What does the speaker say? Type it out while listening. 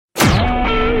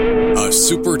a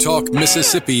Super Talk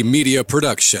Mississippi media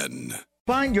production.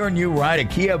 Find your new ride at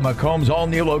Kia Macomb's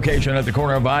all-new location at the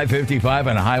corner of I-55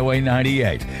 and Highway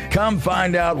 98. Come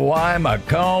find out why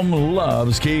Macomb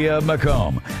loves Kia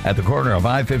Macomb at the corner of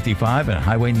I-55 and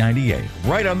Highway 98.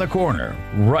 Right on the corner,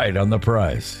 right on the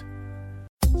price.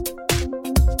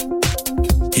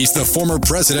 He's the former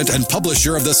president and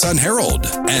publisher of the Sun Herald,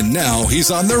 and now he's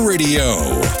on the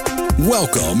radio.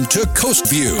 Welcome to Coast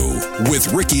View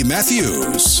with Ricky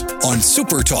Matthews on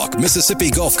Super Talk Mississippi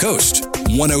Gulf Coast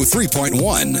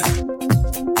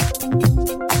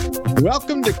 103.1.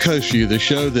 Welcome to Coast View, the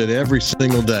show that every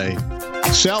single day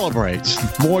celebrates.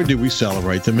 Boy, do we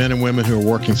celebrate the men and women who are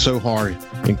working so hard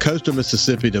in coastal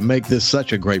Mississippi to make this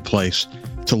such a great place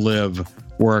to live,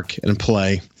 work, and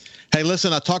play. Hey,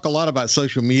 listen, I talk a lot about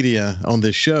social media on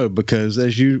this show because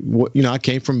as you know, I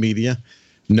came from media,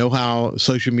 know how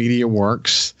social media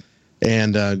works,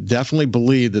 and definitely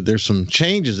believe that there's some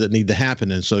changes that need to happen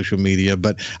in social media.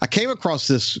 But I came across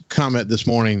this comment this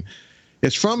morning.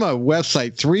 It's from a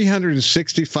website,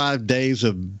 365 Days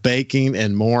of Baking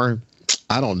and More.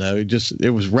 I don't know.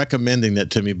 It was recommending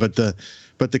that to me. But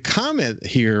the comment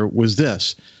here was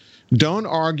this: don't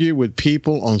argue with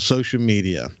people on social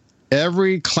media.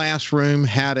 Every classroom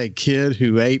had a kid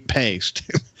who ate paste.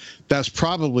 That's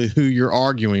probably who you're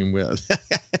arguing with.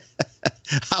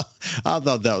 I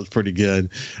thought that was pretty good.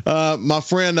 My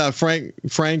friend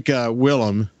Frank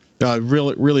Willem,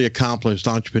 really accomplished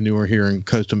entrepreneur here in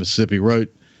coastal Mississippi,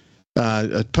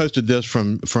 posted this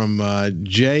from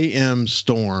J.M.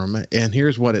 Storm, and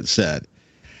here's what it said: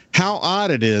 how odd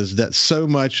it is that so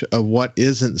much of what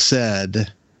isn't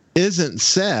said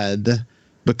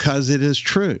because it is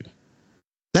true.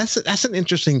 That's an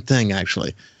interesting thing,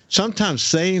 actually. Sometimes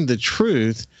saying the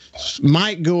truth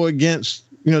might go against,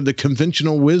 the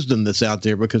conventional wisdom that's out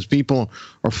there because people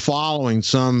are following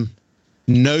some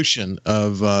notion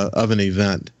of an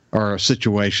event or a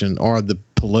situation or the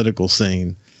political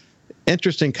scene.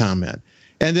 Interesting comment.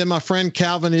 And then my friend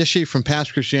Calvin Ishii from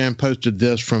Pastor Christian posted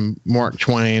this from Mark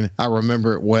Twain. I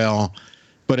remember it well,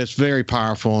 but it's very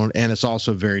powerful and it's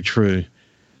also very true.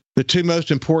 The two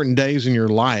most important days in your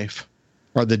life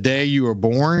are the day you were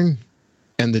born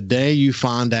and the day you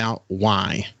find out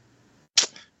why.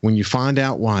 When you find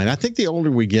out why. And I think the older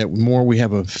we get, the more we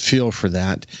have a feel for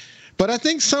that. But I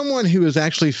think someone who has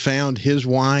actually found his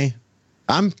why,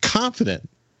 I'm confident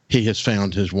he has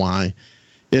found his why,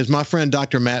 is my friend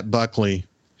Dr. Matt Buckley,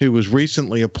 who was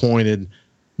recently appointed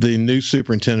the new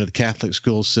superintendent of the Catholic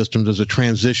school system. There's a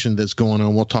transition that's going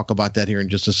on. We'll talk about that here in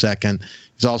just a second.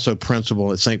 He's also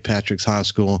principal at St. Patrick's High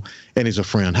School, and he's a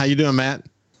friend. How you doing, Matt?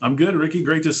 I'm good, Ricky.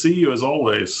 Great to see you as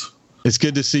always. It's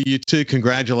good to see you too.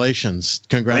 Congratulations.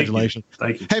 Thank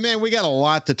you. Hey, man, we got a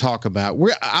lot to talk about.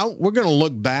 We're going to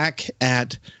look back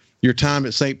at your time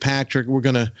at St. Patrick. We're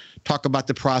going to talk about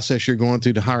the process you're going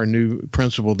through to hire a new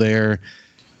principal there.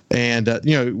 And, as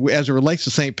it relates to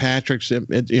St. Patrick's,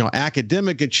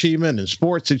 academic achievement and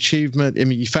sports achievement. I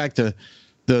mean, in fact, the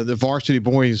varsity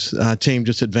boys team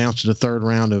just advanced to the third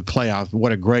round of playoffs.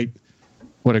 What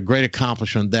a great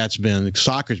accomplishment that's been.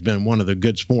 Soccer's been one of the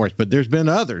good sports, but there's been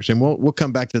others, and we'll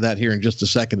come back to that here in just a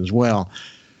second as well.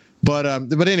 But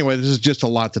anyway, this is just a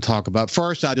lot to talk about.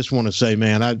 First, I just want to say,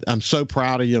 man, I'm so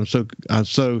proud of you. I'm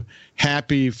so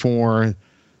happy for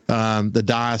the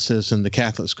diocese and the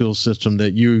Catholic school system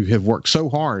that you have worked so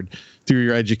hard through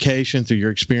your education, through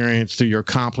your experience, through your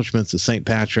accomplishments at St.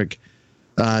 Patrick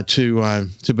to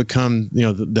become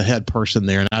the head person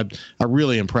there. And I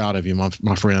really am proud of you,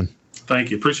 my friend. Thank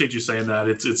you. Appreciate you saying that.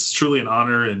 It's truly an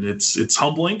honor, and it's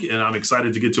humbling, and I'm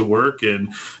excited to get to work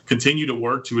and continue to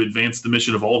work to advance the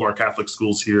mission of all of our Catholic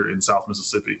schools here in South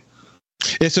Mississippi.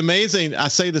 It's amazing. I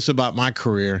say this about my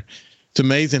career. It's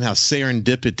amazing how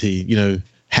serendipity,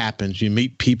 happens. You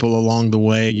meet people along the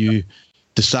way. You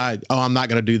decide, I'm not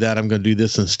going to do that. I'm going to do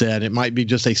this instead. It might be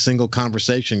just a single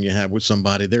conversation you have with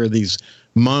somebody. There are these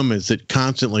moments that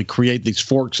constantly create these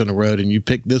forks in the road, and you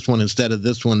pick this one instead of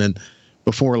this one, and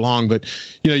before long. But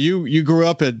you grew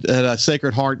up at a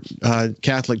Sacred Heart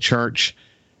Catholic Church.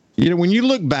 When you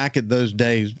look back at those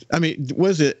days, I mean,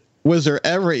 was there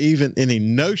ever even any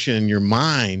notion in your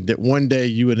mind that one day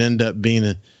you would end up being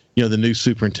the new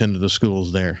superintendent of the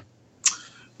schools there?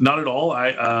 Not at all.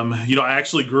 I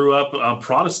actually grew up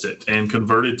Protestant and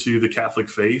converted to the Catholic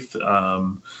faith.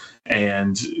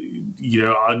 And,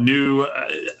 I knew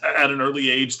at an early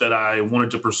age that I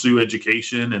wanted to pursue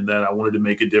education and that I wanted to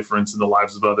make a difference in the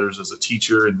lives of others as a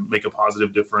teacher and make a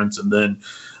positive difference. And then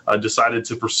decided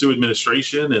to pursue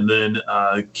administration, and then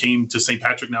came to St.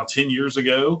 Patrick now 10 years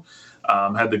ago.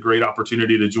 Had the great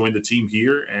opportunity to join the team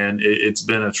here, and it's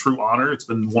been a true honor. It's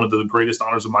been one of the greatest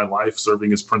honors of my life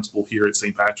serving as principal here at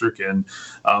St. Patrick, and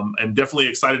I'm definitely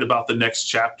excited about the next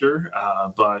chapter,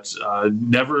 but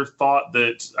never thought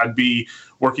that I'd be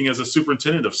working as a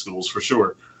superintendent of schools for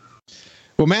sure.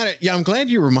 Well, Matt, yeah, I'm glad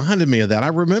you reminded me of that. I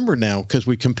remember now because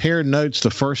we compared notes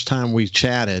the first time we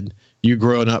chatted. You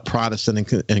growing up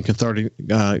Protestant and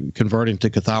converting to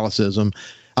Catholicism.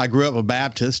 I grew up a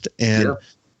Baptist and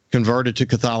converted to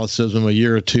Catholicism a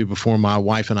year or two before my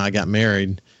wife and I got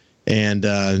married. And,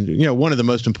 one of the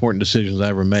most important decisions I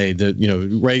ever made, that,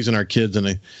 raising our kids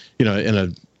when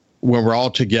we're all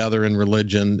together in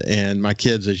religion. And my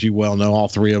kids, as you well know, all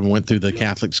three of them went through the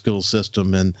Catholic school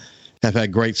system and have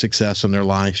had great success in their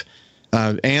life.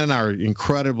 Ann and I are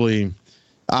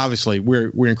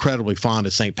we're incredibly fond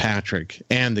of St. Patrick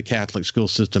and the Catholic school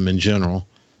system in general.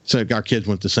 So our kids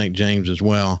went to St. James as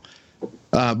well.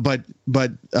 But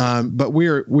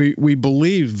we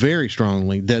believe very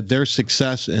strongly that their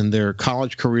success in their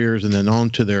college careers and then on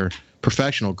to their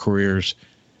professional careers,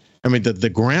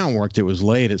 the groundwork that was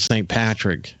laid at St.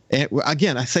 Patrick. And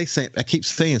again, I keep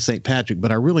saying St. Patrick,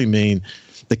 but I really mean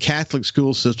the Catholic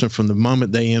school system from the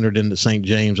moment they entered into St.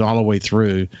 James all the way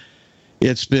through.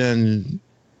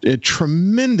 It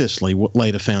tremendously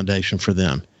laid a foundation for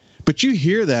them. But you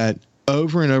hear that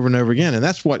over and over and over again, and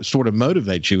that's what sort of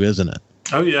motivates you, isn't it?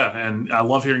 Oh, yeah. And I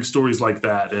love hearing stories like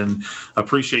that, and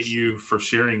appreciate you for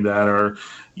sharing that.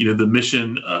 The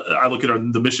mission, I look at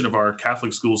the mission of our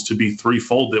Catholic schools to be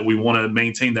threefold, that we want to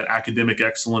maintain that academic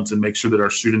excellence and make sure that our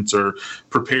students are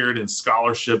prepared in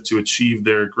scholarship to achieve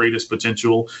their greatest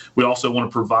potential. We also want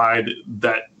to provide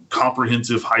that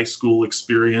comprehensive high school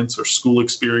experience or school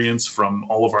experience, from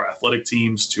all of our athletic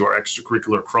teams to our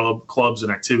extracurricular clubs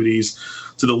and activities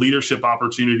to the leadership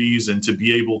opportunities, and to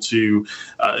be able to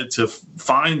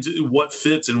find what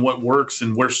fits and what works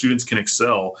and where students can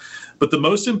excel. But the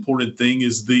most important thing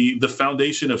is the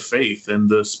foundation of faith and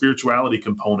the spirituality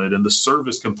component and the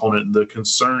service component and the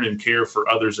concern and care for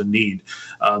others in need,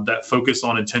 that focus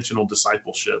on intentional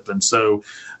discipleship. And so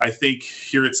I think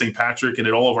here at St. Patrick and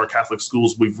at all of our Catholic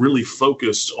schools, we've really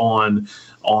focused on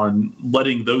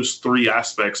letting those three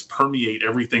aspects permeate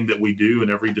everything that we do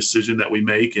and every decision that we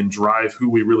make and drive who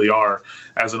we really are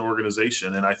as an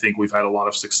organization. And I think we've had a lot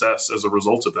of success as a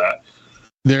result of that.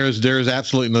 There's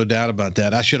absolutely no doubt about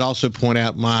that. I should also point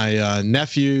out my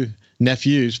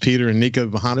nephews, Peter and Nico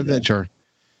Bohanovich,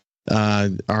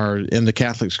 are in the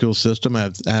Catholic school system.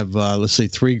 I have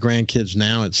 3 grandkids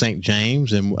now at St.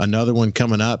 James, and another one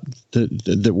coming up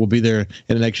that will be there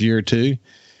in the next year or two.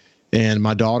 And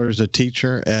my daughter's a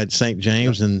teacher at St.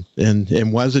 James, and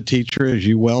was a teacher, as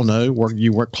you well know.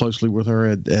 You work closely with her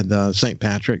at St.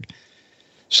 Patrick.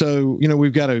 So,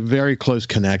 we've got a very close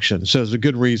connection. So it's a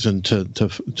good reason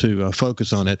to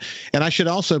focus on it. And I should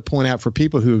also point out, for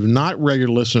people who are not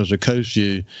regular listeners of Coast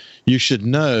View, you should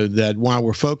know that while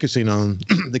we're focusing on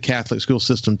the Catholic school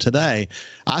system today,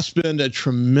 I spend a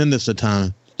tremendous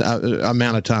amount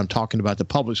of time talking about the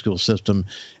public school system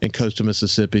in coastal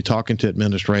Mississippi, talking to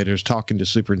administrators, talking to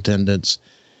superintendents,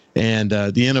 and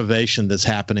the innovation that's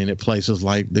happening at places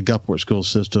like the Gulfport school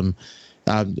system.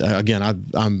 I'm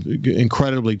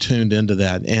incredibly tuned into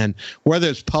that. And whether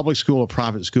it's public school or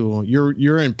private school,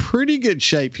 you're in pretty good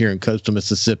shape here in coastal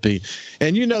Mississippi.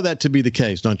 And you know that to be the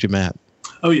case, don't you, Matt?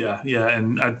 Oh, yeah. Yeah.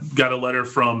 And I got a letter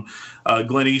from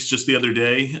Glen East just the other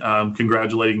day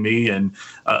congratulating me, and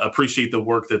appreciate the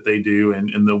work that they do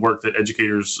and the work that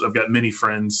educators. I've got many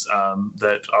friends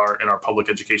that are in our public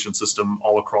education system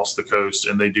all across the coast,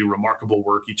 and they do remarkable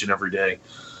work each and every day.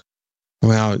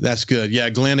 Wow, that's good.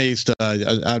 Yeah, Glen East,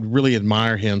 I really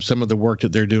admire him, some of the work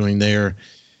that they're doing there,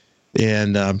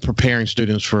 and preparing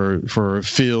students for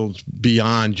fields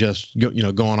beyond just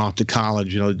going off to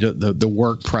college. The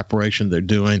work preparation they're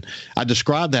doing. I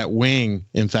described that wing,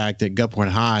 in fact, at Gulfport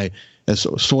High as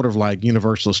sort of like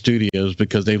Universal Studios,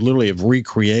 because they literally have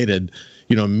recreated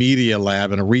a media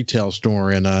lab and a retail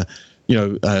store and a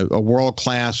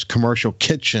world-class commercial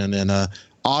kitchen and a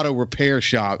auto repair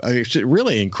shop. It's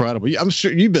really incredible. I'm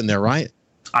sure you've been there, right?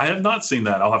 I have not seen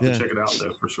that. I'll have to check it out,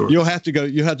 though, for sure. You'll have to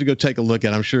go take a look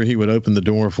at it. I'm sure he would open the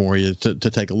door for you to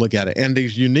take a look at it. And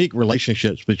these unique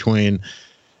relationships between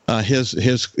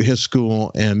his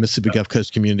school and Mississippi Gulf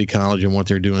Coast Community College and what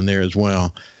they're doing there as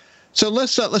well. So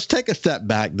let's take a step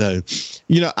back, though.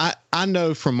 I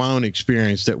know from my own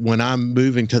experience that when I'm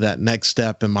moving to that next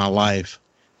step in my life,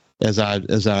 as I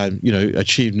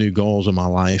achieve new goals in my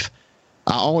life,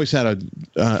 I always had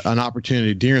an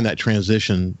opportunity during that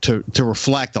transition to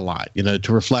reflect a lot,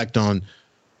 to reflect on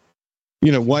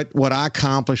what I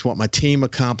accomplished, what my team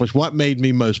accomplished, what made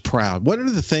me most proud. What are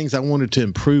the things I wanted to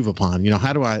improve upon?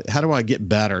 How do I get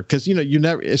better? Because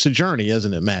it's a journey,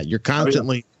 isn't it, Matt? You're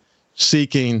constantly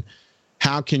seeking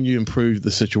how can you improve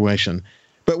the situation.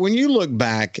 But when you look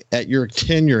back at your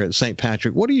tenure at St.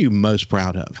 Patrick, what are you most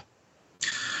proud of?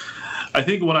 I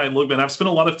think when I look back, I've spent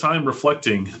a lot of time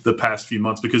reflecting the past few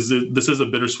months because this is a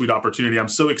bittersweet opportunity. I'm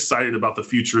so excited about the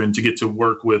future and to get to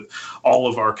work with all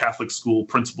of our Catholic school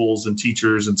principals and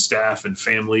teachers and staff and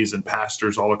families and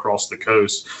pastors all across the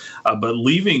coast. But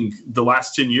leaving the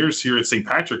last 10 years here at St.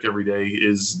 Patrick every day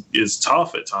is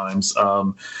tough at times.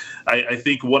 I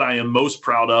think what I am most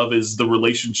proud of is the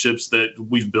relationships that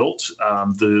we've built,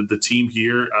 the team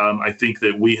here. I think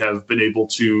that we have been able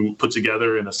to put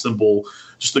together and assemble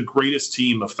just the greatest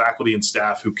team of faculty and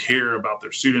staff who care about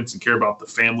their students and care about the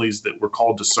families that we're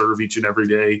called to serve each and every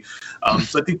day.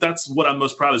 So I think that's what I'm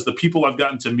most proud of, is the people I've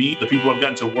gotten to meet, the people I've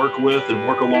gotten to work with and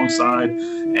work alongside,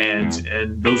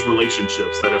 and those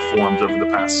relationships that have formed over the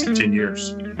past 10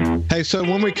 years. Hey, so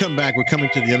when we come back, we're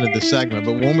coming to the end of the segment,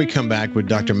 but when we come back with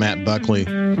Dr. Matt Buckley,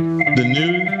 the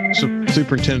new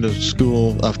superintendent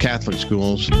of Catholic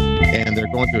schools, and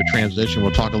they're going through a transition.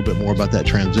 We'll talk a little bit more about that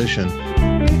transition,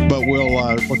 but we'll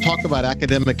talk about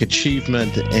academic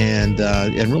achievement and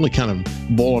really kind of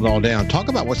boil it all down. Talk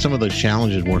about what some of those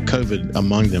challenges were, COVID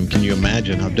among them. Can you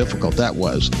imagine how difficult that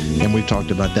was? And we've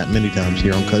talked about that many times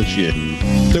here on Coast View.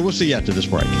 So we'll see you after this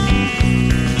break.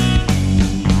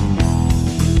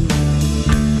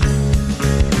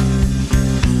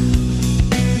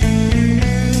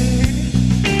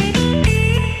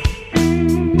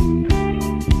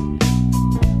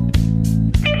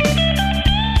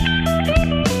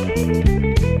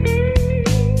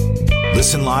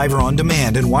 Listen live or on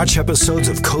demand and watch episodes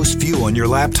of Coast View on your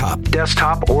laptop,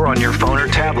 desktop, or on your phone or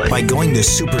tablet by going to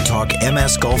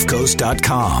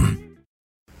supertalkmsgulfcoast.com.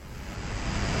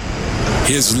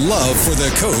 His love for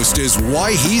the coast is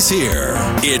why he's here.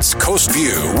 It's Coast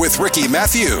View with Ricky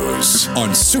Matthews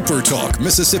on Super Talk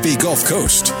Mississippi Gulf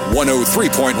Coast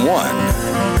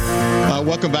 103.1.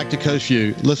 Welcome back to Coast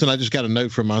View. Listen, I just got a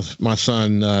note from my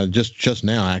son just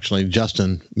now, actually,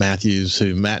 Justin Matthews,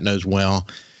 who Matt knows well.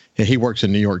 He works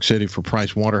in New York City for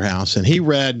Price Waterhouse, and he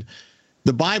read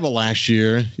the Bible last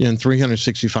year in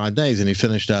 365 days, and he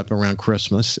finished up around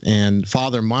Christmas. And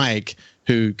Father Mike,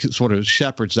 who sort of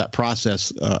shepherds that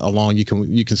process along, you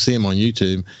can see him on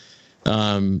YouTube,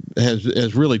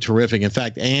 is really terrific. In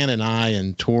fact, Ann and I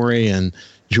and Tori and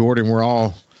Jordan, we're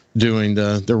all doing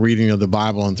the reading of the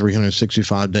Bible in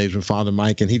 365 days with Father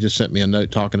Mike, and he just sent me a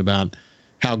note talking about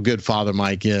how good Father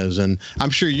Mike is. And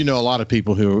I'm sure you know a lot of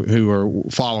people who are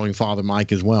following Father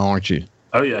Mike as well, aren't you?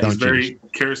 Oh, yeah. He's very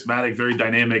charismatic, very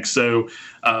dynamic. So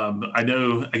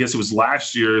I guess it was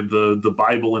last year, the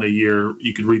Bible in a year,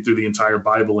 you could read through the entire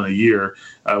Bible in a year,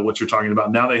 what you're talking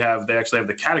about. Now they actually have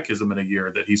the Catechism in a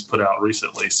year that he's put out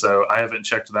recently. So I haven't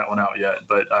checked that one out yet,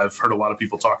 but I've heard a lot of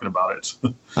people talking about it.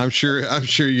 I'm sure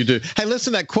you do. Hey,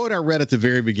 listen, that quote I read at the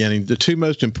very beginning, the two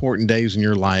most important days in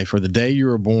your life are the day you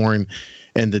were born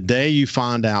and the day you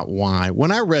find out why.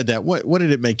 When I read that, what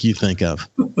did it make you think of?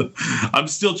 I'm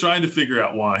still trying to figure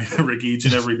out why, Rick, each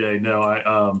and every day.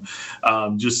 No,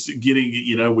 just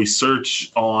getting, we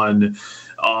search on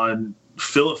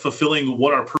fulfilling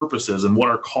what our purpose is and what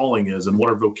our calling is and what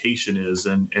our vocation is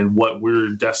and what we're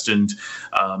destined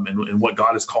and what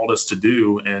God has called us to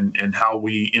do and how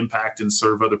we impact and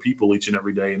serve other people each and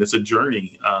every day. And it's a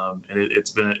journey. And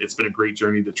it's been a great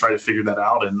journey to try to figure that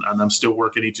out. And I'm still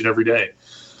working each and every day.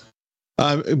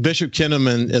 Bishop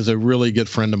Kinnaman is a really good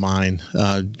friend of mine.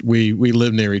 We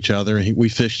live near each other. We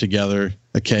fish together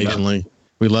occasionally. Yeah.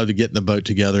 We love to get in the boat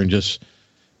together and just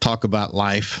talk about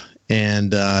life.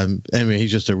 And he's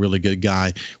just a really good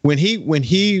guy. When he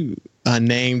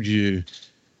named you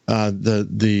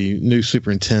the new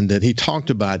superintendent, he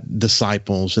talked about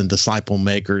disciples and disciple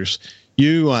makers.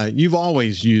 You've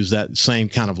always used that same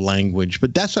kind of language,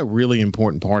 but that's a really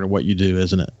important part of what you do,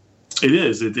 isn't it? It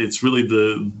is. It's really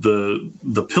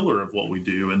the pillar of what we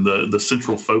do and the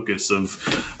central focus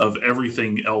of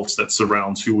everything else that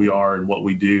surrounds who we are and what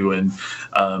we do. And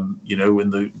in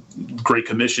the Great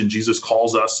Commission, Jesus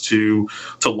calls us to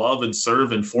love and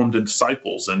serve and form the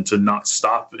disciples and to not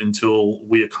stop until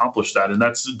we accomplish that. And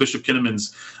that's Bishop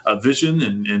Kinnaman's vision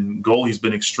and goal. He's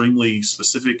been extremely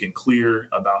specific and clear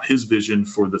about his vision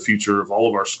for the future of all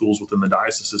of our schools within the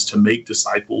diocese is to make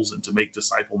disciples and to make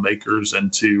disciple makers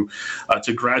and to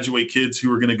graduate kids who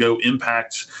are going to go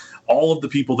impact all of the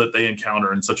people that they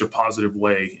encounter in such a positive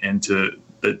way, and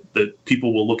that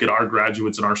people will look at our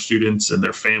graduates and our students and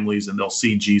their families and they'll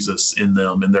see Jesus in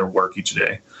them in their work each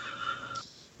day.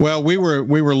 Well, we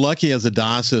were lucky as a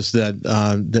diocese that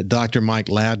that Dr. Mike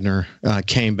Ladner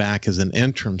came back as an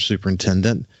interim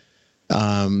superintendent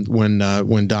when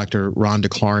Dr. Rhonda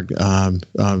Clark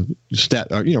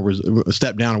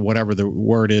stepped down, or whatever the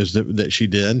word is that she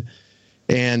did.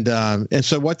 And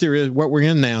so what we're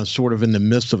in now is sort of in the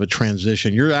midst of a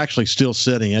transition. You're actually still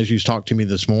sitting, as you talked to me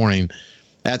this morning,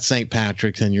 at St.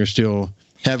 Patrick's, and you're still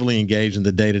heavily engaged in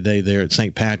the day-to-day there at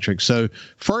St. Patrick's. So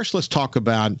first, let's talk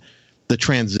about the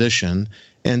transition,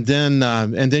 and then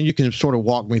you can sort of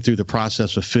walk me through the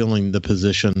process of filling the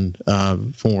position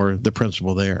for the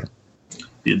principal there.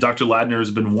 Dr. Ladner has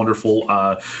been wonderful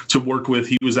to work with.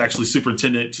 He was actually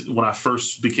superintendent when I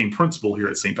first became principal here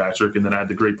at St. Patrick, and then I had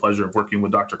the great pleasure of working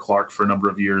with Dr. Clark for a number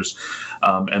of years,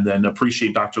 and then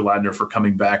appreciate Dr. Ladner for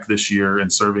coming back this year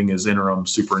and serving as interim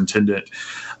superintendent.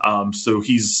 So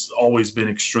he's always been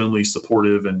extremely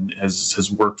supportive and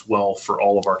has worked well for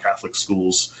all of our Catholic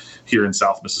schools here in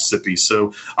South Mississippi.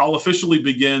 So I'll officially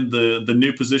begin the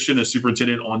new position as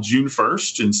superintendent on June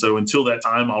 1st. And so until that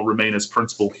time, I'll remain as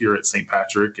principal here at St.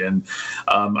 Patrick. And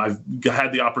I've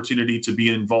had the opportunity to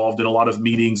be involved in a lot of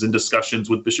meetings and discussions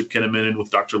with Bishop Kinnaman and with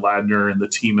Dr. Ladner and the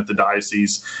team at the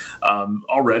diocese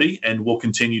already, and we'll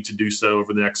continue to do so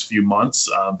over the next few months.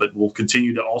 But we'll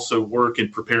continue to also work in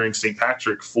preparing St.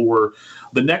 Patrick for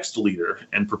the next leader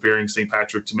and preparing St.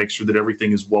 Patrick to make sure that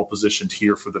everything is well positioned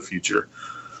here for the future.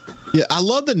 Yeah, I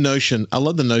love the notion of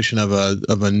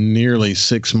a nearly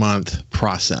 6-month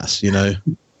process. We're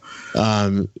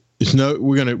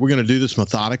gonna do this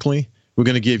methodically. We're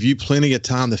gonna give you plenty of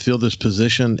time to fill this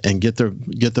position and get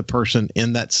the person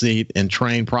in that seat and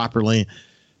train properly.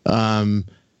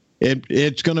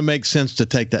 It's gonna make sense to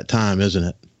take that time, isn't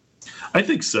it? I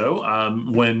think so.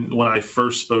 When I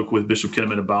first spoke with Bishop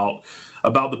Kinnaman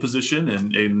about the position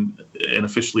and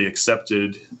officially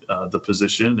accepted the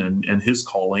position and his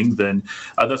calling, then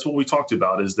that's what we talked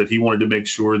about, is that he wanted to make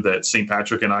sure that St.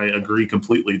 Patrick, and I agree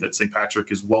completely, that St.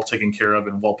 Patrick is well taken care of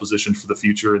and well positioned for the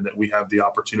future, and that we have the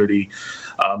opportunity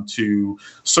to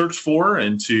search for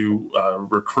and to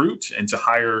recruit and to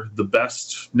hire the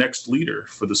best next leader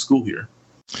for the school here.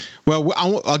 Well,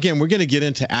 again, we're going to get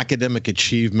into academic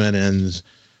achievement and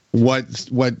what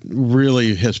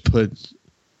really has put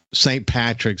St.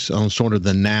 Patrick's on sort of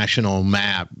the national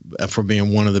map for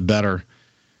being one of the better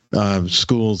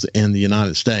schools in the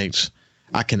United States.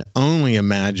 I can only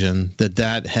imagine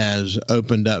that has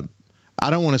opened up, I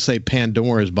don't want to say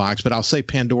Pandora's box, but I'll say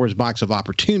Pandora's box of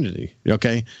opportunity,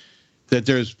 okay? That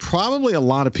there's probably a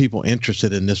lot of people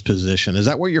interested in this position. Is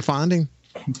that what you're finding?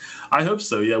 I hope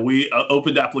so. Yeah, we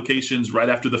opened applications right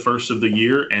after the first of the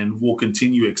year, and we'll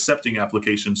continue accepting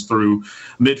applications through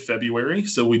mid-February.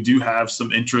 So we do have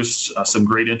some interest, some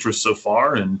great interest so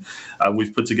far, and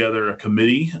we've put together a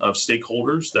committee of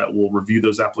stakeholders that will review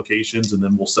those applications, and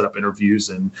then we'll set up interviews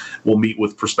and we'll meet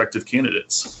with prospective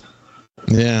candidates.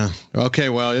 Yeah. Okay.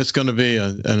 Well, it's going to be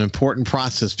an important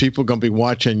process. People are going to be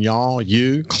watching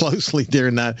you closely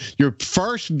during that. Your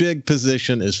first big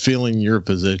position is filling your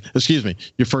position. Excuse me.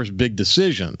 Your first big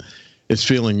decision is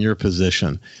filling your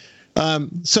position.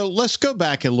 So let's go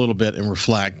back a little bit and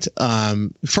reflect.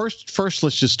 First,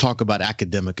 let's just talk about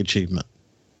academic achievement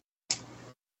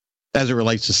as it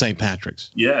relates to St.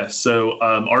 Patrick's. Yeah, so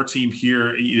our team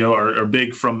here, are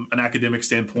big from an academic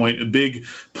standpoint. A big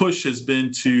push has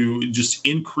been to just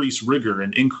increase rigor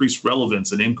and increase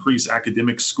relevance and increase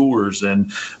academic scores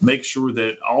and make sure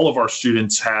that all of our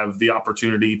students have the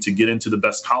opportunity to get into the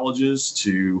best colleges,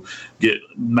 to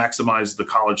maximize the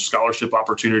college scholarship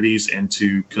opportunities, and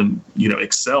to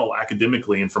excel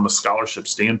academically and from a scholarship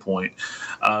standpoint.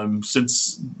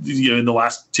 Since in the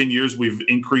last 10 years, we've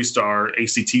increased our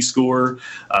ACT score.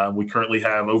 We currently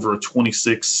have over a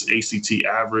 26 ACT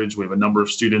average. We have a number of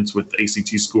students with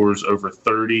ACT scores over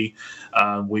 30.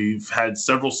 We've had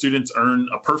several students earn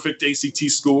a perfect ACT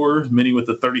score, many with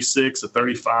a 36, a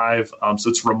 35. So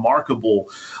it's remarkable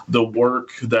the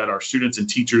work that our students and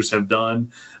teachers have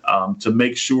done to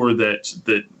make sure that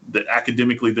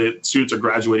academically, the students are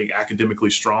graduating academically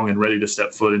strong and ready to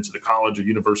step foot into the college or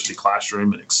university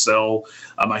classroom and excel.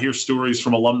 I hear stories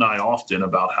from alumni often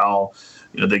about how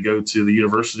they go to the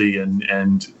university and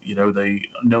they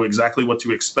know exactly what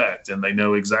to expect, and they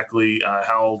know exactly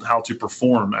how to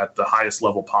perform at the highest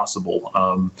level possible.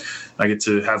 I get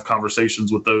to have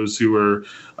conversations with those who are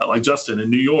like Justin in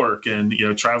New York and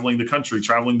traveling the country,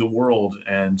 traveling the world,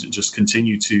 and just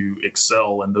continue to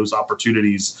excel. And those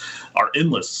opportunities are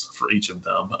endless for each of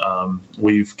them.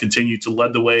 We've continued to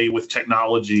lead the way with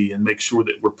technology and make sure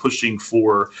that we're pushing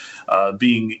for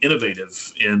being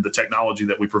innovative in the technology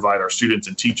that we provide our students students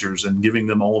and teachers and giving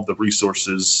them all of the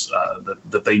resources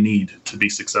that they need to be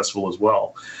successful as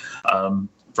well.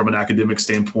 From an academic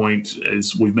standpoint,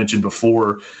 as we've mentioned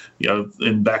before,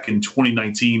 back in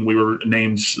 2019, we were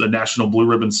named the National Blue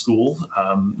Ribbon School,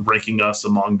 ranking us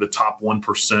among the top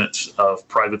 1% of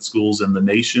private schools in the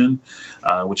nation,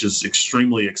 which is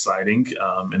extremely exciting,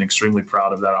 and extremely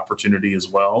proud of that opportunity as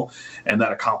well, and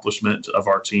that accomplishment of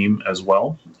our team as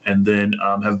well. And then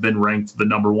have been ranked the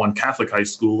number 1 Catholic high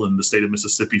school in the state of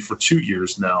Mississippi for 2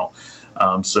 years now.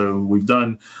 So we've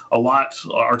done a lot.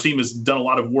 Our team has done a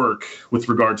lot of work with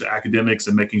regard to academics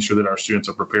and making sure that our students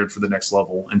are prepared for the next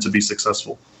level and to be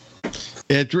successful.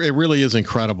 It really is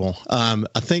incredible.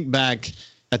 I think back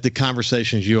at the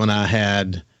conversations you and I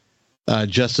had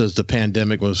just as the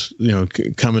pandemic was,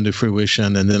 coming to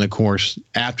fruition, and then of course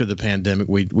after the pandemic,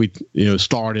 we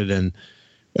started, and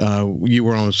you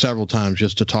were on several times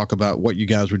just to talk about what you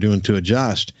guys were doing to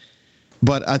adjust.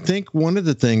 But I think one of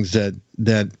the things that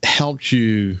helped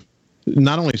you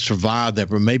not only survive that,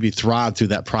 but maybe thrive through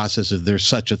that process, if there's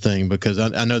such a thing, because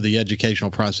I know the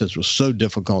educational process was so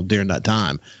difficult during that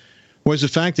time, was the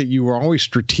fact that you were always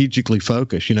strategically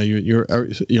focused. You're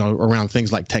around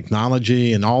things like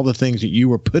technology, and all the things that you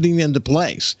were putting into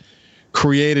place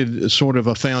created sort of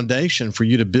a foundation for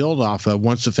you to build off of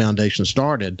once the foundation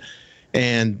started.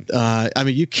 And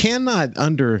you cannot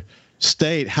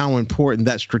understate how important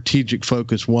that strategic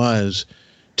focus was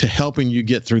to helping you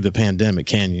get through the pandemic,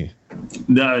 can you?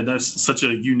 No, that's such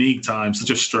a unique time, such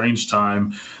a strange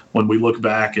time when we look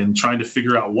back and trying to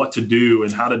figure out what to do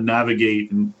and how to navigate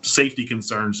and safety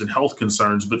concerns and health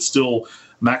concerns, but still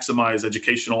maximize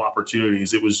educational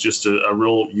opportunities. It was just a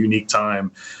real unique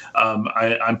time.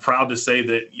 I'm proud to say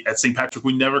that at St. Patrick,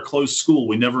 we never closed school.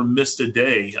 We never missed a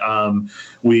day.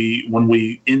 When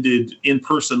we ended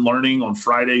in-person learning on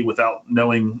Friday without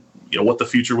knowing what the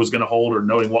future was going to hold or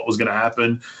knowing what was going to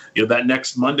happen, that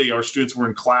next Monday, our students were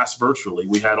in class virtually.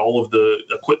 We had all of the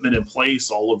equipment in place,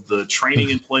 all of the training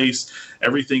in place.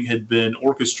 Everything had been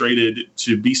orchestrated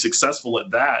to be successful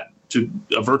at that, to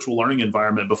a virtual learning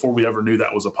environment, before we ever knew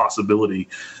that was a possibility.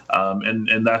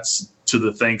 And that's to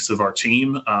the thanks of our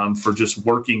team for just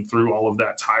working through all of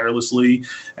that tirelessly,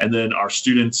 and then our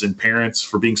students and parents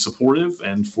for being supportive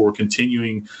and for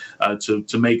continuing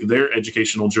to make their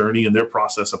educational journey and their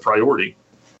process a priority.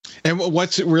 And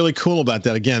what's really cool about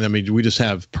that, again, we just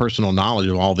have personal knowledge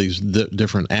of all these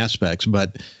different aspects,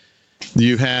 but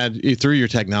you had, through your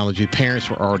technology, parents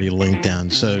were already linked in,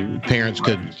 so parents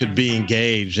could be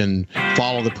engaged and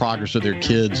follow the progress of their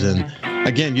kids. And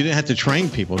again, you didn't have to train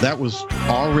people. That was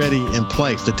already in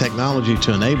place. The technology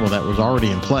to enable that was already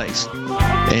in place.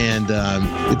 And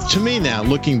to me now,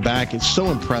 looking back, it's so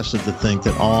impressive to think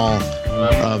that all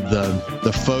of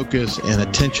the focus and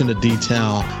attention to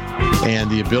detail and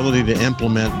the ability to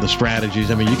implement the strategies.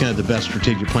 You can have the best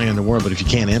strategic plan in the world, but if you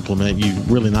can't implement it,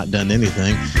 you've really not done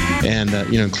anything. And,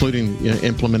 including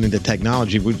implementing the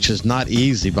technology, which is not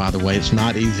easy, by the way. It's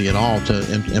not easy at all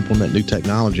to implement new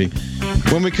technology.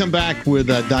 When we come back with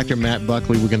Dr. Matt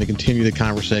Buckley, we're going to continue the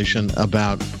conversation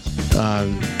about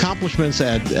accomplishments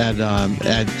at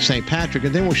St. Patrick,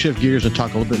 and then we'll shift gears and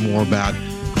talk a little bit more about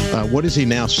what is he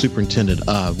now superintendent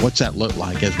of? What's that look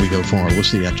like as we go forward? We'll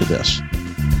see after this.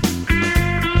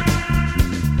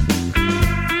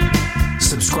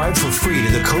 Subscribe for free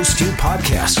to the Coast View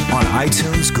podcast on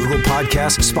iTunes, Google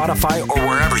Podcasts, Spotify, or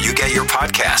wherever you get your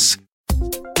podcasts.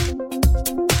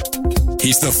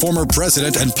 He's the former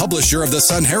president and publisher of the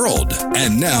Sun Herald,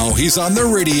 and now he's on the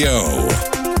radio.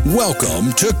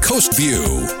 Welcome to Coast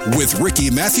View with Ricky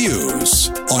Matthews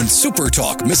on Super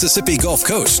Talk Mississippi Gulf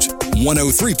Coast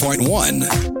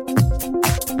 103.1.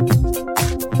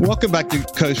 Welcome back to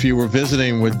Coast View. We're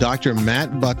visiting with Dr.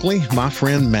 Matt Buckley, my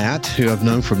friend Matt, who I've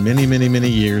known for many, many, many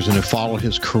years and have followed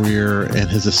his career and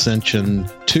his ascension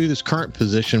to this current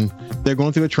position. They're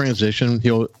going through a transition.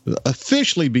 He'll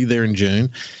officially be there in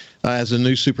June as a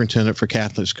new superintendent for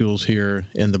Catholic schools here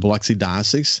in the Biloxi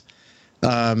Diocese.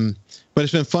 But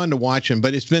it's been fun to watch him.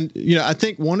 But it's been, I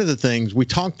think one of the things, we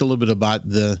talked a little bit about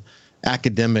the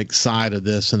academic side of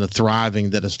this and the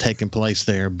thriving that has taken place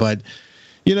there. But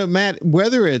Matt,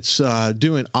 whether it's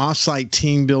doing off-site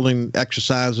team building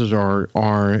exercises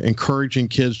or encouraging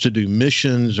kids to do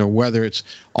missions, or whether it's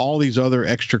all these other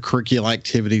extracurricular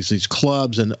activities, these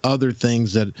clubs and other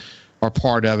things that are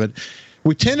part of it,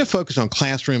 we tend to focus on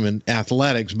classroom and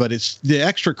athletics, but it's the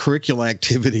extracurricular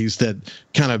activities that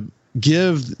kind of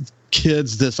give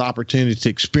kids this opportunity to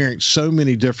experience so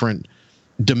many different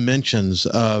dimensions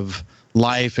of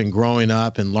life and growing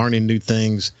up and learning new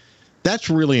things.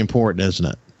 That's really important, isn't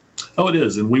it? Oh, it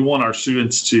is. And we want our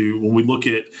students to, when we look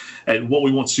at what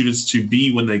we want students to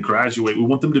be when they graduate. We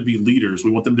want them to be leaders.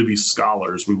 We want them to be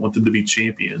scholars. We want them to be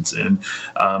champions. And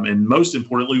most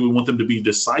importantly, we want them to be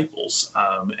disciples.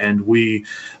 And we,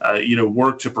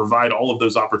 work to provide all of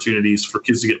those opportunities for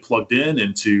kids to get plugged in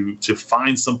and to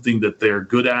find something that they're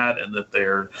good at and that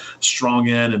they're strong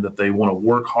in and that they want to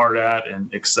work hard at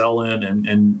and excel in.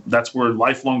 And that's where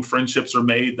lifelong friendships are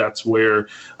made. That's where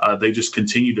they just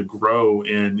continue to grow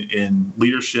in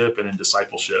leadership and in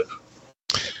discipleship.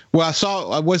 Well, I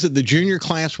saw, was it the junior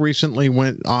class recently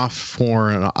went off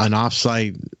for an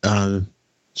offsite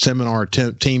seminar,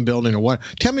 team building or what?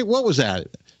 Tell me, what was that?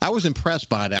 I was impressed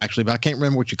by it, actually, but I can't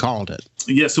remember what you called it.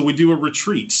 Yeah, so we do a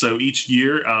retreat. So each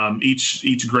year,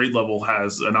 each grade level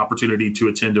has an opportunity to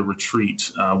attend a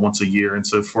retreat once a year. And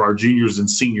so for our juniors and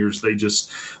seniors, they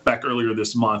just, back earlier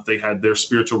this month, they had their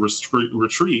spiritual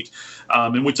retreat.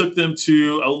 And we took them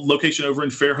to a location over in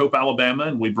Fairhope, Alabama,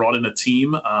 and we brought in a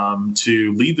team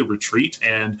to lead the retreat.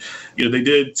 And, they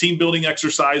did team building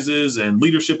exercises and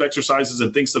leadership exercises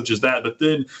and things such as that. But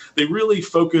then they really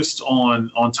focused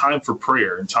on time for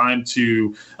prayer and time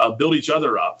to build each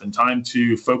other up and time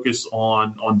to focus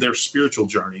on their spiritual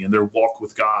journey and their walk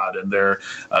with God and their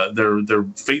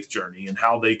faith journey and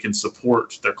how they can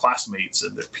support their classmates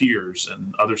and their peers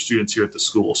and other students here at the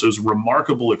school. So it was a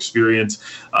remarkable experience.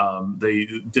 They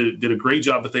did a great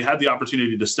job, but they had the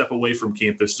opportunity to step away from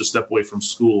campus, to step away from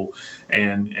school,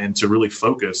 and to really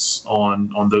focus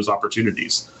on those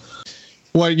opportunities.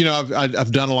 Well,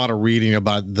 I've done a lot of reading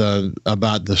about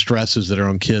the stresses that are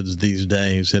on kids these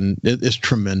days, and it's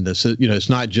tremendous. It's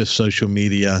not just social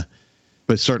media,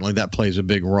 but certainly that plays a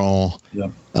big role. Yeah.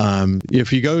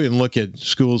 If you go and look at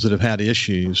schools that have had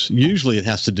issues, usually it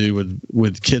has to do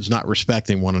with kids not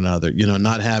respecting one another.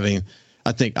 Not having.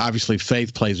 I think obviously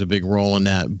faith plays a big role in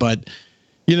that, but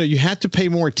you have to pay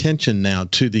more attention now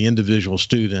to the individual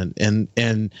student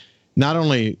and not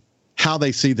only how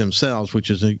they see themselves, which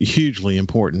is a hugely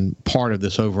important part of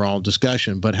this overall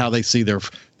discussion, but how they see their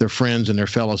friends and their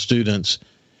fellow students.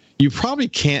 You probably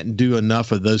can't do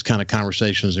enough of those kind of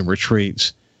conversations and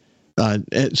retreats,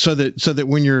 so that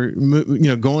when you're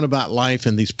going about life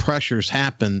and these pressures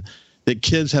happen, that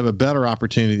kids have a better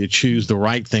opportunity to choose the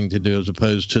right thing to do as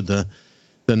opposed to the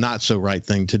not so right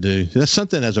thing to do. That's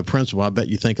something as a principal I bet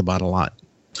you think about a lot.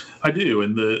 I do.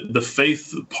 And the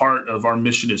faith part of our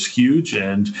mission is huge,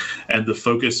 and the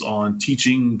focus on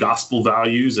teaching gospel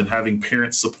values and having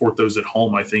parents support those at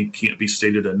home, I think, can't be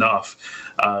stated enough.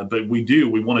 But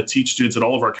we want to teach students at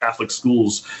all of our Catholic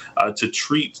schools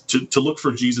to look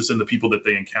for Jesus in the people that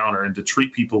they encounter and to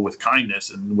treat people with kindness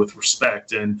and with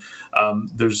respect. And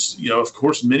there's, of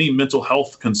course, many mental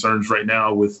health concerns right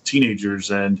now with teenagers,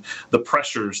 and the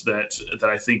pressures that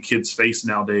I think kids face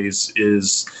nowadays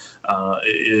is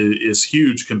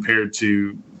huge compared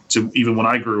to even when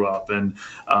I grew up, and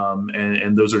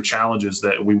those are challenges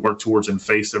that we work towards and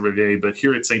face every day. But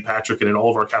here at St. Patrick and in all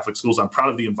of our Catholic schools, I'm proud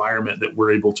of the environment that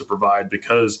we're able to provide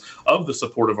because of the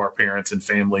support of our parents and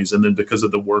families, and then because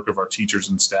of the work of our teachers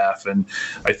and staff. And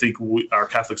I think our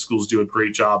Catholic schools do a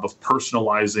great job of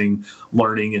personalizing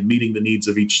learning and meeting the needs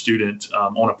of each student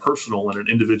on a personal and an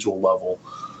individual level.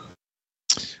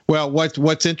 Well,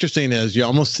 what's interesting is you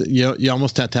almost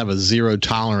have to have a zero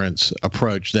tolerance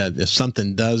approach, that if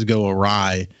something does go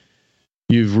awry,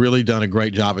 you've really done a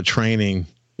great job of training,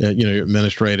 your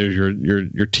administrators,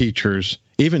 your teachers,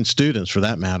 even students for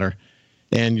that matter,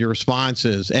 and your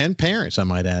responses, and parents, I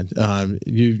might add,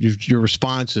 your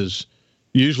response is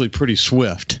usually pretty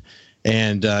swift,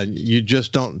 and you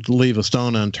just don't leave a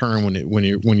stone unturned when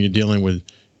you're dealing with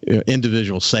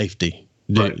individual safety.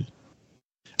 Right.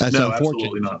 That's no, unfortunate.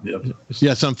 Absolutely not. Yep.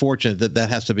 Yeah, it's unfortunate that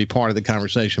has to be part of the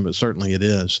conversation, but certainly it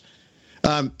is.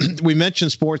 We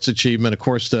mentioned sports achievement. Of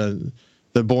course, the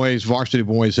varsity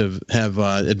boys have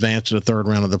advanced to the third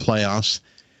round of the playoffs.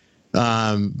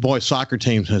 Boys soccer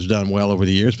teams has done well over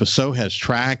the years, but so has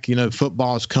track.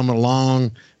 Football is coming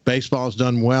along. Baseball's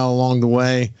done well along the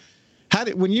way. How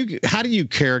do you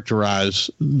characterize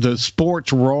the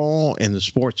sports role and the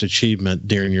sports achievement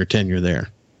during your tenure there?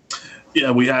 Yeah,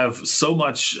 we have so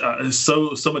much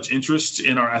interest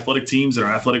in our athletic teams and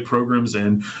our athletic programs,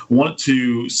 and want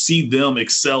to see them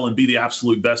excel and be the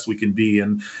absolute best we can be.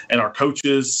 And our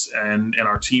coaches and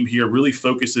our team here really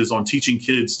focuses on teaching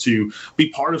kids to be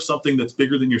part of something that's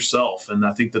bigger than yourself. And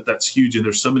I think that that's huge. And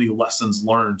there's so many lessons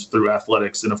learned through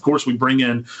athletics. And of course, we bring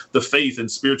in the faith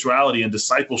and spirituality and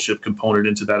discipleship component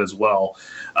into that as well.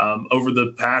 Over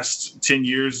the past 10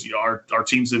 years, our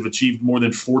teams have achieved more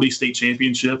than 40 state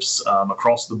championships.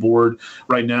 across the board.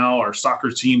 Right now, our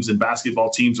soccer teams and basketball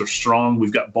teams are strong.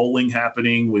 We've got bowling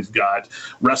happening. We've got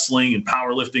wrestling and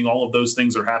powerlifting. All of those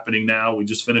things are happening now. We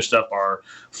just finished up our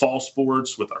fall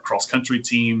sports with our cross-country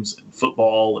teams and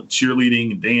football and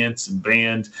cheerleading and dance and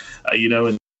band,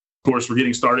 and of course, we're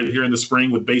getting started here in the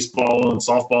spring with baseball and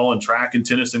softball and track and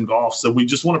tennis and golf. So we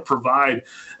just want to provide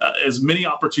as many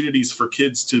opportunities for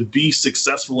kids to be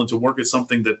successful and to work at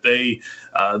something that they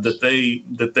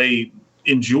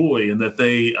enjoy and that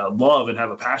they love and have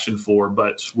a passion for.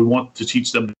 But we want to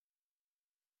teach them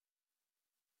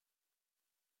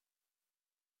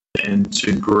and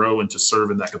to grow and to serve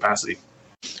in that capacity.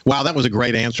 Wow, that was a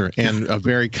great answer and a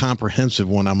very comprehensive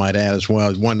one, I might add as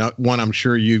well. One I'm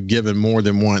sure you've given more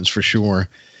than once for sure,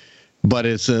 but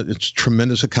it's a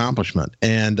tremendous accomplishment.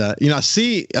 And I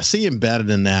see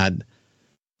embedded in that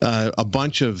a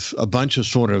bunch of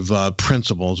sort of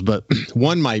principles, but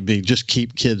one might be just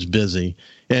keep kids busy.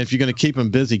 And if you're going to keep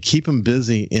them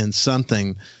busy in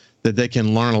something that they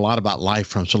can learn a lot about life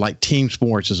from. So like team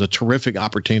sports is a terrific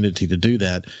opportunity to do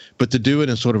that, but to do it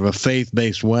in sort of a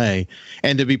faith-based way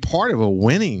and to be part of a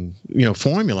winning,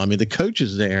 formula. I mean, the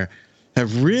coaches there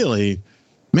have really,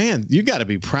 man, you got to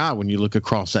be proud when you look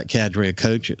across that cadre of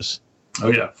coaches. Oh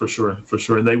yeah, for sure.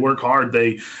 And they work hard.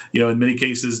 They, in many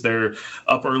cases, they're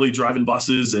up early driving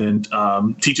buses and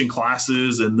teaching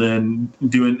classes and then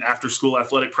doing after school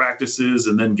athletic practices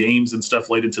and then games and stuff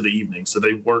late into the evening. So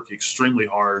they work extremely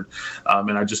hard.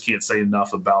 And I just can't say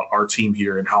enough about our team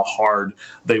here and how hard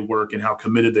they work and how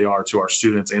committed they are to our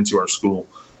students and to our school.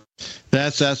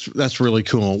 That's really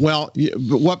cool. Well,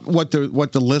 what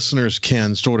the listeners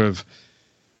can sort of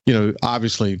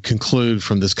obviously conclude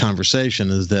from this conversation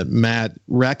is that Matt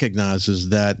recognizes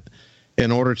that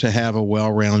in order to have a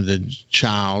well-rounded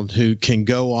child who can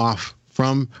go off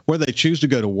from where they choose to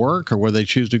go to work or where they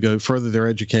choose to go further their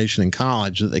education in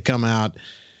college, that they come out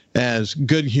as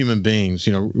good human beings,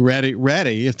 ready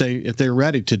if they're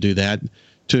ready to do that,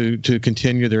 to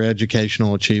continue their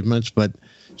educational achievements. But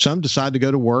some decide to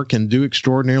go to work and do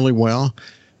extraordinarily well.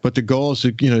 But the goal is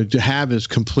to have as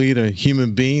complete a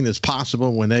human being as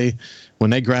possible when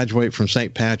they graduate from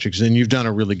St. Patrick's, and you've done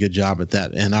a really good job at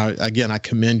that. And I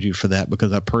commend you for that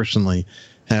because I personally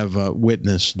have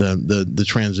witnessed the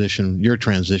transition, your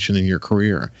transition in your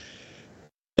career.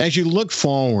 As you look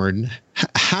forward,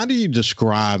 how do you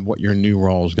describe what your new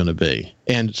role is going to be,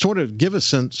 and sort of give a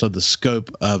sense of the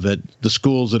scope of it, the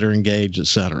schools that are engaged, et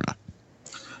cetera?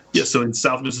 Yeah, so in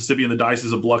South Mississippi in the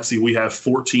Diocese of Biloxi, we have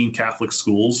 14 Catholic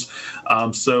schools.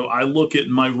 So I look at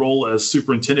my role as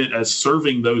superintendent as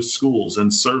serving those schools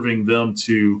and serving them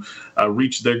to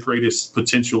reach their greatest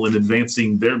potential in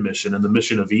advancing their mission and the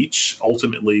mission of each,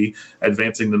 ultimately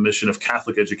advancing the mission of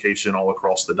Catholic education all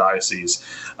across the diocese.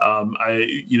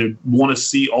 I want to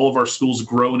see all of our schools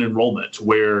grow in enrollment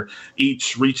where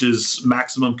each reaches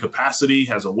maximum capacity,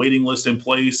 has a waiting list in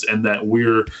place, and that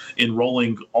we're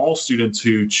enrolling all students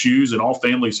who choose and all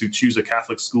families who choose a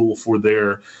Catholic school for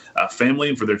their family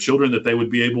and for their children, that they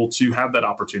would be able to have that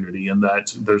opportunity and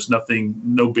that there's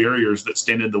no barriers that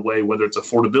stand in the way, whether it's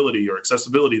affordability or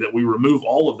accessibility, that we remove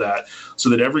all of that so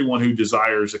that everyone who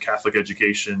desires a Catholic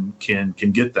education can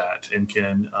get that and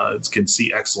can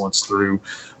see excellence through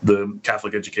the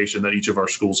Catholic education that each of our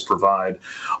schools provide.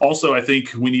 Also, I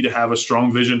think we need to have a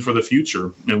strong vision for the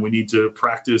future, and we need to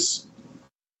practice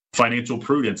financial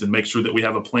prudence and make sure that we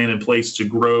have a plan in place to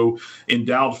grow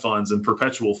endowed funds and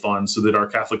perpetual funds so that our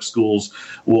Catholic schools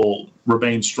will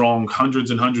remain strong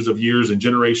hundreds and hundreds of years and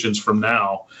generations from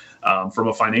now, from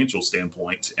a financial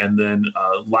standpoint. And then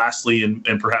lastly,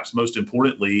 and perhaps most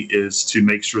importantly, is to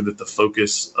make sure that the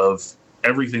focus of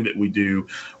everything that we do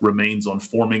remains on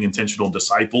forming intentional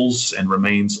disciples and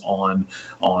remains on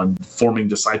forming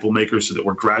disciple makers so that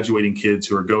we're graduating kids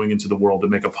who are going into the world to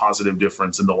make a positive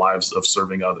difference in the lives of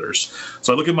serving others.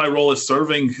 So I look at my role as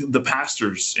serving the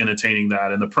pastors in attaining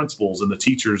that, and the principals and the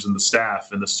teachers and the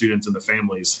staff and the students and the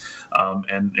families,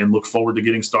 and look forward to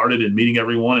getting started and meeting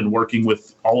everyone and working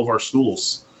with all of our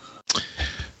schools.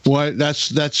 Well,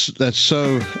 that's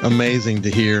so amazing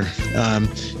to hear.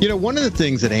 One of the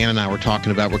things that Ann and I were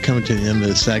talking about, we're coming to the end of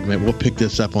the segment. We'll pick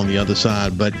this up on the other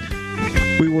side, but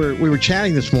we were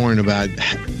chatting this morning about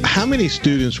how many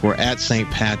students were at St.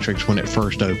 Patrick's when it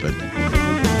first opened,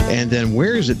 and then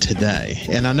where is it today?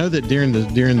 And I know that during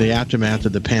the aftermath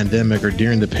of the pandemic, or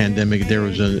during the pandemic, there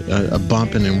was a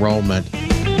bump in enrollment.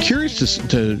 curious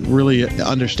to really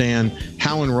understand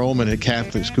how enrollment in a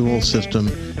Catholic school system,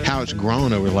 how it's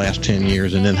grown over the last 10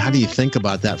 years, and then how do you think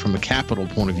about that from a capital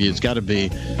point of view? It's got to be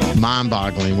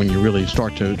mind-boggling when you really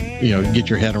start to, get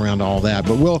your head around all that.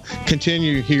 But we'll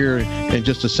continue here in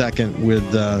just a second with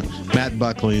Matt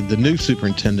Buckley, the new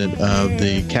superintendent of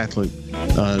the Catholic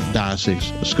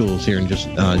Diocese Schools, here in just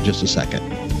a second.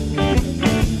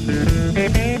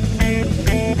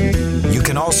 You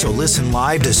can also listen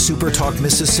live to Super Talk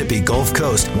Mississippi Gulf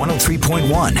Coast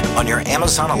 103.1 on your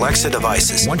Amazon Alexa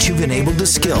devices. Once you've enabled the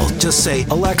skill, just say,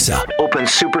 Alexa, open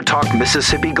Super Talk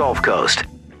Mississippi Gulf Coast.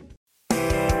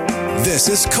 This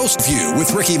is Coast View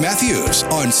with Ricky Matthews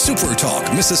on Super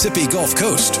Talk Mississippi Gulf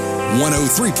Coast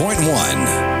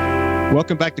 103.1.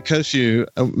 Welcome back to Coast View.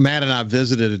 Matt and I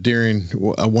visited during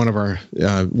one of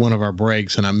our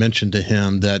breaks, and I mentioned to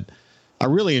him that I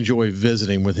really enjoy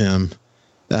visiting with him.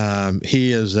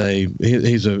 He's a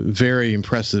very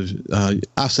impressive,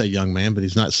 I say young man, but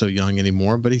he's not so young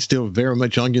anymore, but he's still very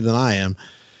much younger than I am.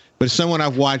 But it's someone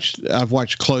I've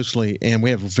watched closely, and we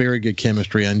have very good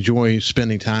chemistry. I enjoy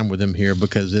spending time with him here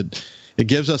because it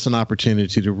gives us an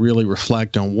opportunity to really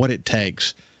reflect on what it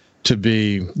takes to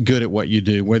be good at what you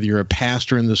do, whether you're a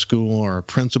pastor in the school or a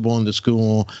principal in the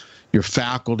school, your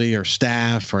faculty or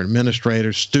staff or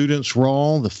administrators, students'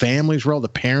 role, the family's role, the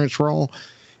parents' role.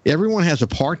 Everyone has a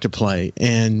part to play.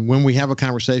 And when we have a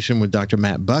conversation with Dr.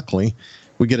 Matt Buckley,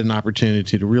 we get an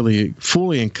opportunity to really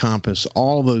fully encompass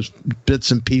all those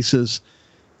bits and pieces.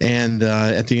 And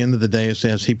at the end of the day,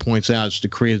 as he points out, it's to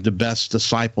create the best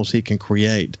disciples he can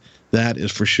create. That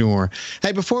is for sure.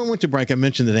 Hey, before we went to break, I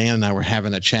mentioned that Ann and I were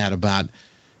having a chat about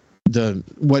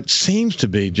what seems to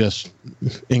be just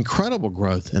incredible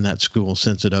growth in that school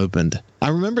since it opened. I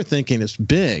remember thinking it's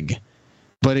big,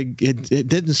 but it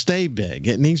didn't stay big.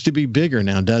 It needs to be bigger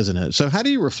now, doesn't it? So how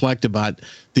do you reflect about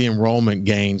the enrollment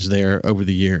gains there over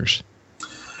the years?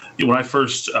 When I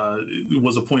first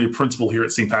was appointed principal here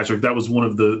at St. Patrick, that was one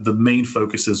of the main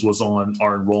focuses was on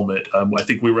our enrollment. I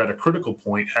think we were at a critical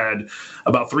point, had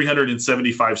about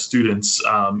 375 students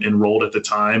enrolled at the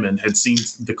time and had seen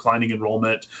declining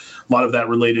enrollment. A lot of that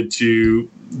related to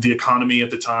the economy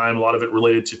at the time, a lot of it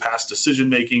related to past decision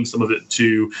making, some of it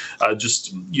to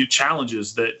just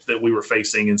challenges that we were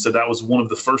facing. And so that was one of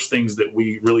the first things that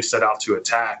we really set out to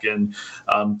attack. And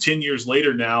 10 years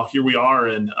later now, here we are,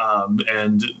 and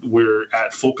we're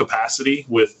at full capacity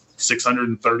with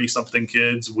 630 something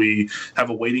kids. We have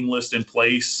a waiting list in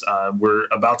place. We're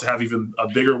about to have even a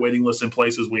bigger waiting list in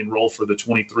place as we enroll for the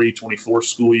 23-24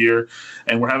 school year.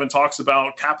 And we're having talks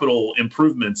about capital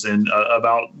improvements and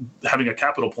about having a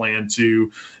capital plan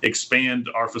to expand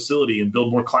our facility and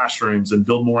build more classrooms and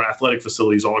build more athletic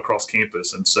facilities all across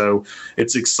campus. And so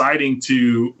it's exciting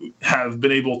to have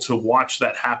been able to watch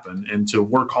that happen and to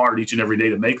work hard each and every day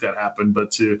to make that happen, but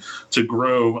to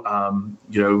grow,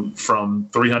 from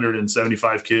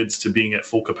 375 kids to being at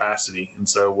full capacity. And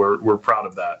so we're proud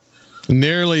of that.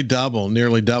 Nearly double.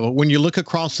 When you look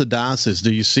across the diocese,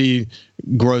 do you see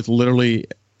growth literally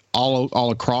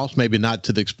all across? Maybe not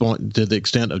to the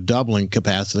extent of doubling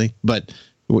capacity, but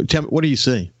tell me, what do you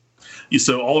see?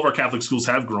 So all of our Catholic schools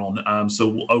have grown.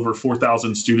 So over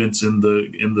 4,000 students in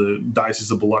the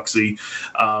Diocese of Biloxi,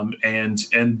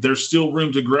 and there's still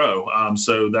room to grow.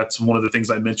 So that's one of the things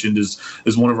I mentioned is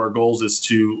one of our goals is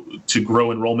to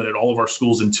grow enrollment at all of our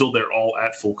schools until they're all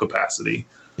at full capacity.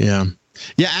 Yeah.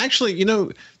 Actually,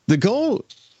 the goal,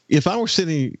 if I were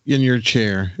sitting in your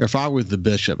chair, if I was the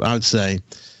bishop, I would say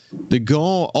the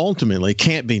goal ultimately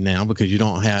can't be now because you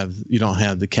don't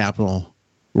have the capital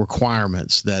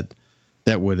requirements that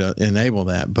would enable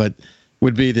that, but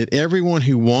would be that everyone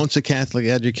who wants a Catholic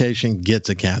education gets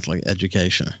a Catholic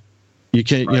education. You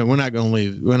can't, right. We're not going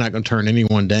to turn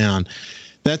anyone down.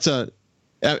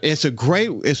 It's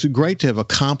great to have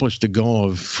accomplished the goal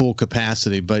of full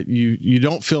capacity, but you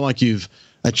don't feel like you've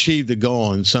achieved the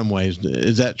goal in some ways.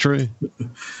 Is that true?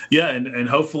 Yeah. And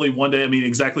hopefully one day,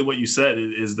 exactly what you said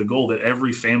is the goal, that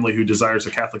every family who desires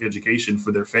a Catholic education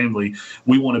for their family,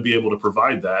 we want to be able to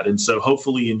provide that. And so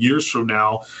hopefully in years from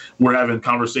now, we're having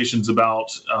conversations about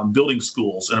building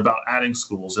schools and about adding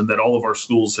schools, and that all of our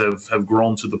schools have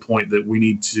grown to the point that we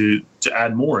need to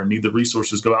add more and need the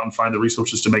resources, go out and find the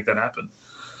resources to make that happen.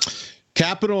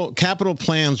 Capital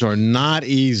plans are not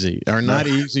easy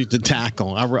to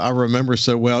tackle. I remember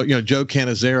so well, Joe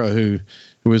Canizero, who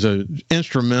was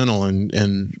instrumental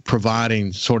in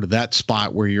providing sort of that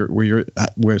spot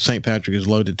where St. Patrick is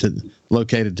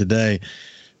located today.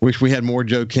 Wish we had more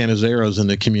Joe Canizeros in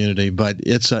the community, but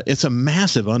it's a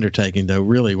massive undertaking though,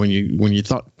 really, when you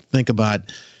think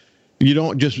about you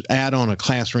don't just add on a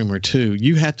classroom or two.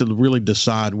 You have to really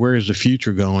decide where is the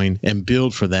future going and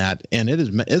build for that. And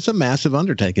it's a massive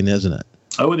undertaking, isn't it?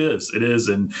 Oh, it is. It is.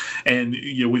 And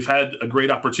we've had a great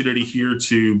opportunity here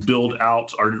to build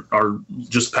out our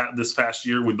this past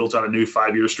year. We built out a new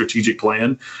 5-year strategic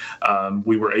plan.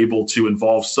 We were able to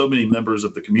involve so many members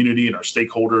of the community and our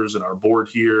stakeholders and our board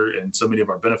here and so many of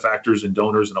our benefactors and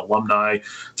donors and alumni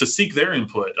to seek their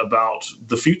input about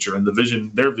the future and the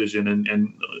vision, their vision,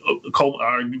 and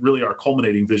really our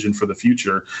culminating vision for the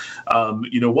future.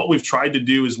 What we've tried to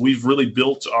do is we've really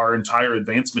built our entire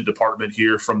advancement department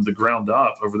here from the ground up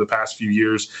over the past few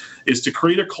years, is to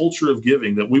create a culture of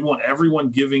giving, that we want everyone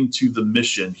giving to the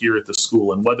mission here at the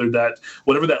school. And whatever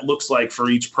that looks like for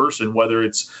each person, whether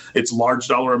it's large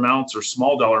dollar amounts or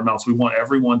small dollar amounts, we want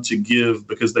everyone to give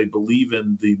because they believe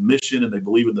in the mission and they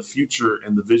believe in the future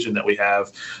and the vision that we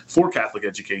have for Catholic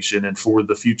education and for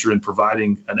the future in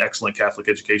providing an excellent Catholic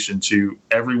education to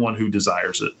everyone who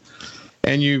desires it.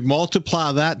 And you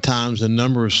multiply that times the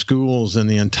number of schools in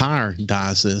the entire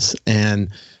diocese, and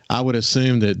I would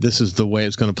assume that this is the way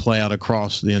it's going to play out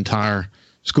across the entire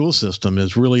school system,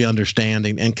 is really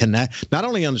understanding and not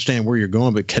only understand where you're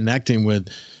going, but connecting with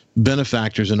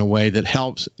benefactors in a way that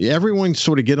helps everyone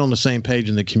sort of get on the same page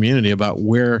in the community about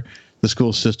where the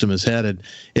school system is headed.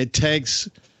 I say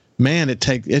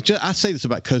this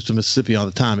about Coastal Mississippi all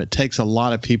the time. It takes a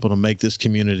lot of people to make this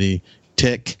community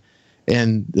tick.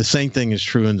 And the same thing is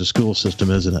true in the school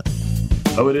system, isn't it?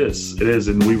 Oh, it is. It is.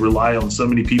 And we rely on so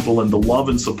many people, and the love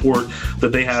and support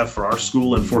that they have for our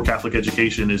school and for Catholic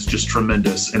education is just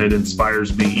tremendous. And it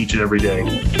inspires me each and every day.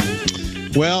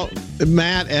 Well,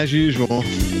 Matt, as usual,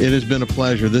 it has been a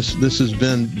pleasure. This has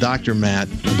been Dr. Matt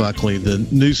Buckley, the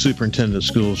new superintendent of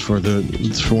schools for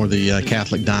the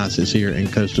Catholic Diocese here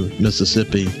in Coastal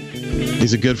Mississippi.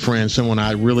 He's a good friend, someone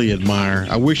I really admire.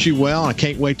 I wish you well. I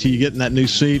can't wait till you get in that new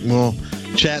seat, and we'll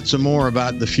chat some more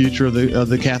about the future of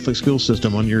the Catholic school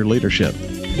system on your leadership.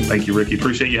 Thank you, Ricky.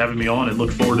 Appreciate you having me on, and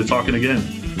look forward to talking again.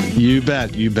 You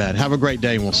bet. You bet. Have a great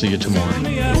day, and we'll see you tomorrow.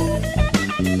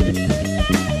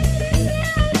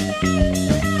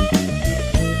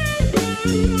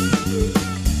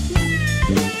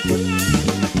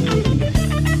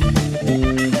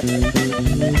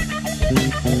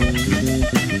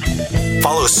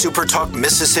 Follow SuperTalk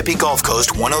Mississippi Gulf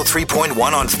Coast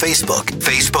 103.1 on Facebook.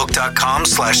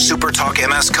 Facebook.com/SuperTalk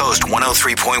MS Coast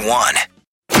 103.1.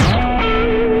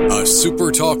 A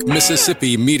SuperTalk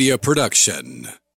Mississippi media production.